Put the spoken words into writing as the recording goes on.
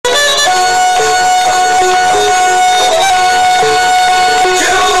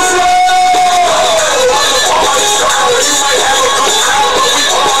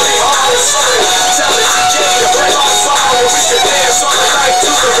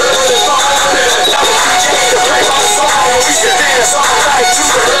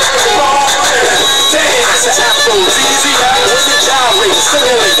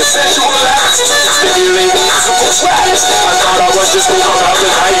this rap. I thought I was just moving up the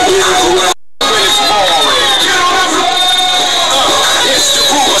night, getting cool when it's boring. It's the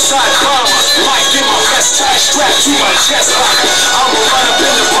groove aside karma. Might get my best tie strapped to my chest like I'ma run up in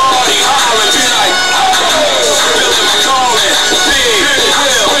the party, holler and be like, Billy McCollin, Big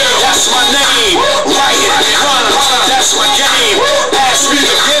Will, that's my name. Writing, running, that's my game. Ask me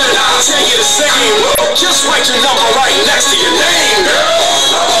again and I'll tell you the same. Just write your number right next to your name, girl.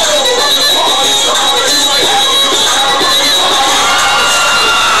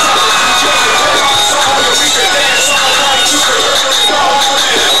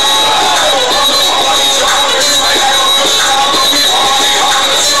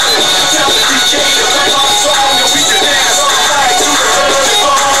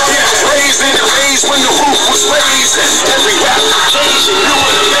 Every rap occasion, new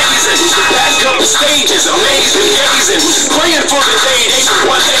and amazing. Back up the stages, amazing, gazing. Praying for the day they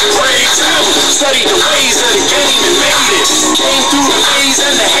would one day pray to. Studied the ways of the game and made it. Came through the maze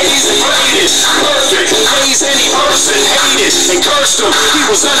and the haze and played it. Perfect, haze any person hated and cursed him. He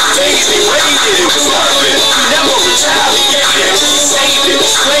was unfazed, they raided. It was perfect, he never retaliated. Saved it,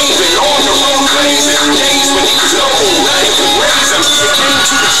 slaving on the road blazing. Days when he was low, nothing could raise him. It came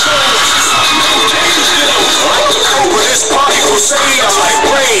to the show, over this party crusade, I'm like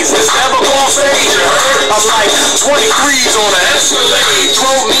braids, it's never gonna fade, you heard? I'm like 23s on an Escalade,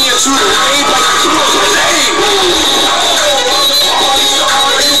 throw me into the rave like you threw a grenade. On the party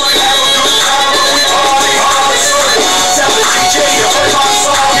starter, you might have a good time, but we party hard. Tell the DJ to play my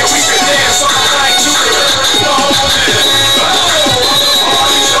song and we can dance all night to the rhythm. On the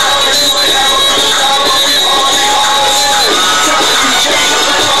party starter, you might have a good time, but we party hard. Tell the DJ to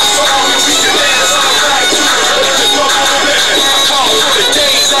play my song and we can dance all night to the rhythm. Call for the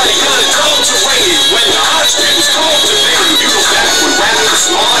days of the unadulterated. When the archery was cultivated, you know back when rap was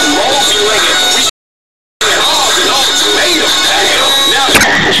smart and multi-layered. We get hard and ultimatum. Now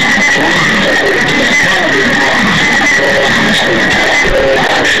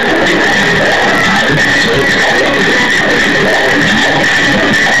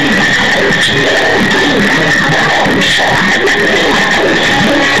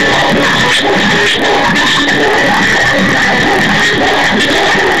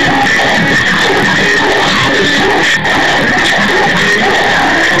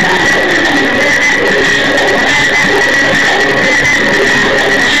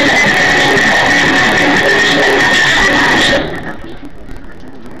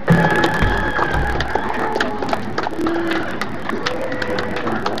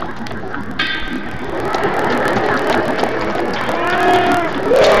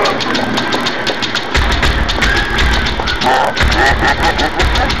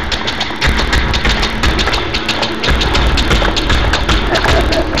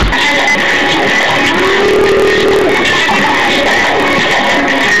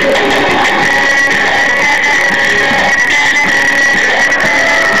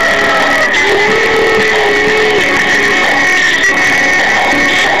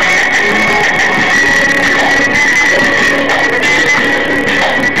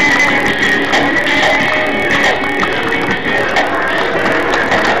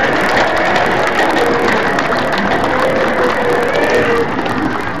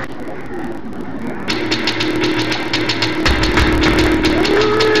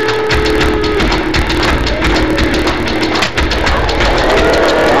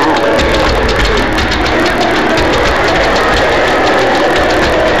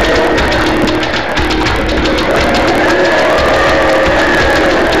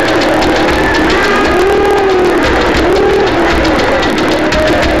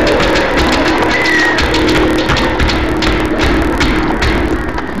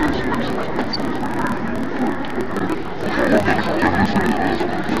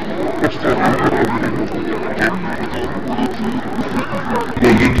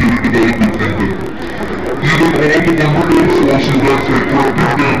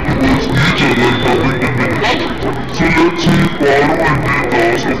So let's see, follow and